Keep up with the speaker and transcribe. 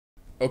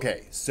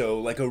Okay, so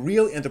like a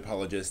real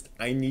anthropologist,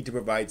 I need to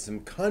provide some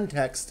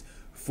context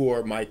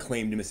for my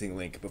claimed missing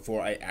link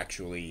before I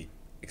actually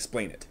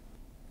explain it.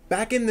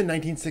 Back in the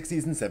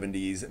 1960s and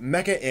 70s,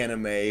 mecha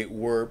anime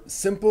were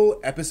simple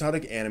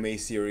episodic anime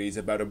series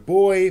about a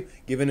boy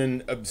given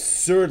an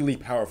absurdly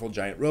powerful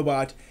giant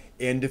robot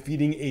and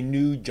defeating a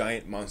new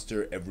giant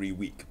monster every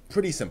week.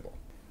 Pretty simple.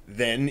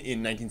 Then,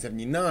 in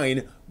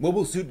 1979,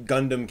 Mobile Suit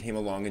Gundam came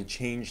along and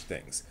changed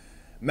things.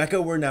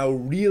 Mecha were now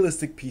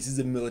realistic pieces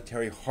of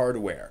military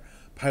hardware,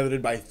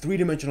 piloted by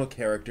three-dimensional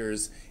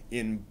characters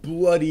in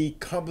bloody,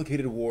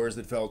 complicated wars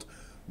that felt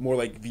more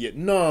like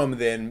Vietnam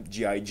than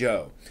G.I.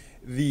 Joe.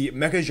 The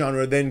mecha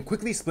genre then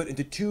quickly split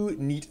into two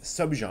neat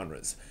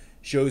subgenres.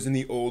 Shows in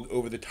the old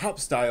over-the-top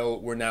style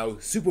were now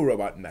Super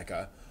Robot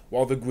Mecha,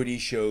 while the gritty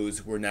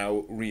shows were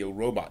now Real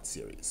Robot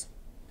series.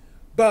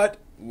 But,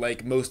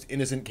 like most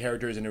innocent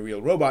characters in a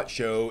real robot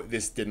show,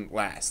 this didn't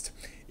last.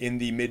 In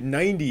the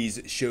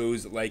mid-90s,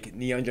 shows like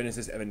Neon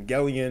Genesis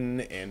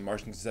Evangelion and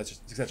Martian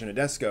Succession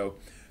Nadesco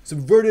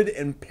subverted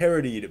and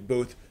parodied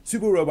both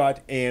Super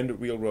Robot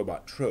and Real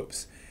Robot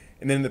tropes.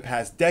 And then in the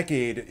past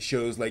decade,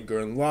 shows like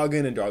Gurren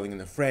Lagann and Darling in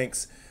the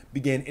Franxx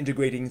began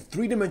integrating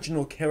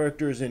three-dimensional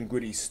characters and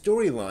gritty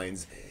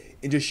storylines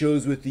into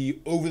shows with the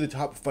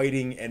over-the-top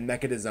fighting and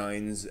mecha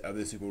designs of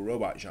the Super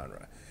Robot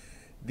genre.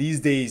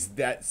 These days,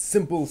 that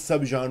simple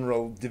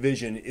subgenre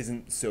division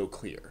isn't so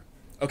clear.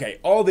 Okay,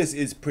 all this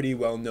is pretty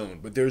well known,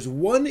 but there's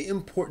one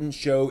important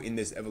show in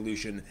this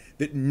evolution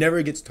that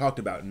never gets talked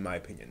about, in my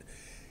opinion.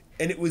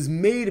 And it was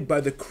made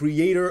by the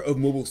creator of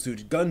Mobile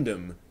Suit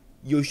Gundam,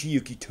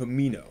 Yoshiyuki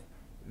Tomino.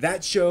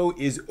 That show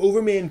is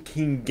Overman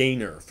King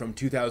Gainer from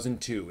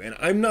 2002, and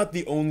I'm not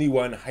the only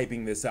one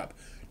hyping this up.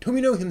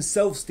 Tomino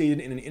himself stated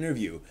in an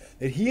interview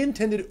that he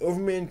intended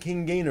Overman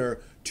King Gainer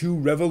to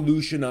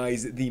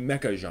revolutionize the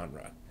mecha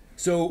genre.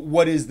 So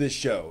what is this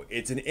show?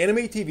 It's an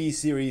anime TV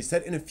series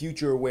set in a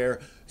future where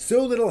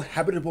so little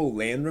habitable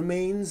land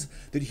remains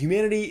that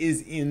humanity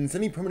is in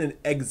semi-permanent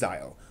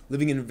exile,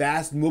 living in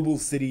vast mobile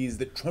cities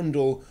that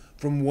trundle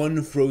from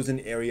one frozen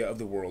area of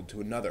the world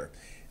to another.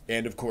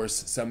 And of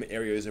course, some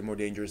areas are more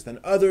dangerous than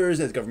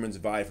others as governments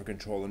vie for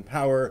control and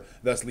power,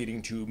 thus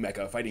leading to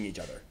mecha fighting each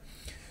other.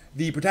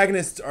 The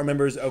protagonists are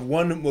members of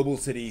one mobile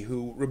city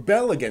who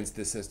rebel against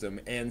this system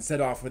and set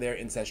off for their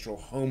ancestral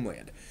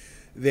homeland.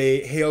 They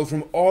hail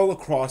from all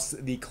across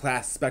the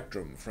class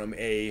spectrum, from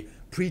a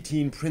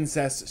preteen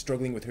princess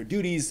struggling with her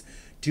duties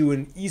to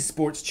an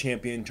esports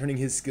champion turning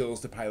his skills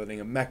to piloting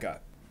a mecha.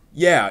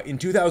 Yeah, in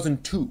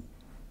 2002.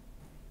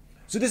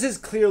 So this is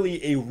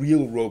clearly a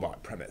real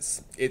robot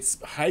premise.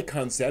 It's high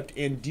concept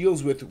and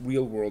deals with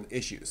real-world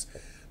issues.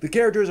 The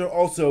characters are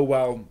also,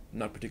 while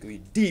not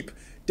particularly deep,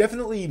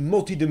 definitely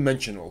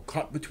multidimensional,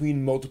 caught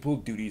between multiple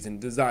duties and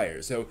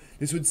desires, so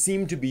this would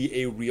seem to be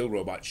a real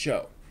robot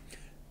show.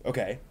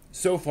 Okay,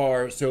 so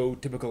far, so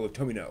typical of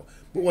Tomino.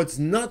 But what's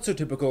not so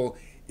typical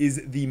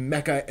is the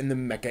mecha and the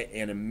mecha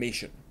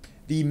animation.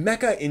 The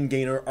mecha in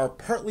Gainer are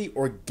partly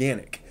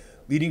organic,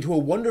 leading to a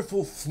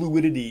wonderful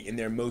fluidity in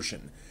their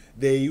motion.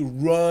 They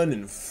run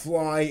and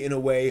fly in a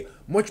way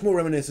much more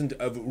reminiscent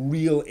of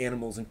real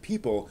animals and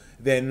people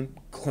than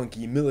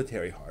clunky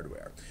military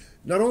hardware.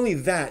 Not only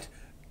that,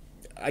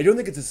 I don't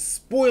think it's a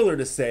spoiler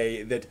to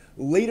say that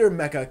later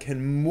mecha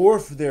can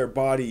morph their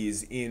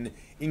bodies in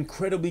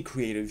incredibly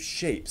creative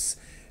shapes.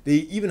 They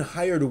even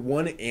hired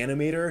one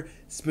animator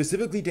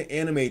specifically to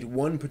animate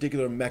one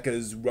particular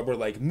mecha's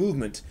rubber-like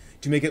movement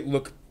to make it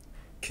look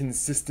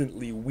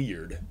consistently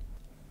weird.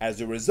 As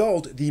a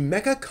result, the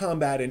mecha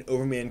combat in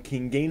Overman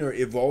King Gainer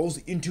evolves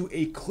into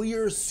a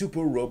clear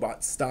super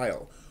robot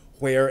style,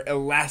 where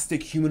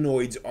elastic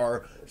humanoids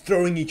are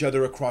throwing each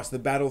other across the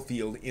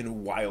battlefield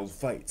in wild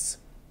fights.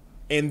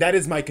 And that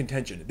is my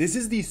contention. This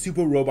is the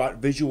super robot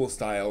visual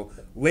style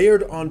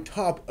layered on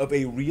top of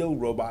a real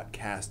robot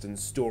cast and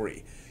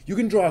story. You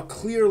can draw a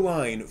clear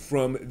line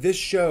from this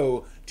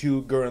show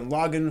to Gurren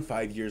Lagann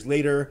 5 years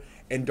later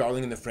and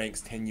Darling in the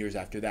Franxx 10 years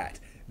after that.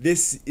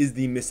 This is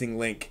the missing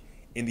link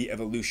in the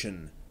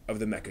evolution of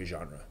the mecha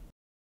genre.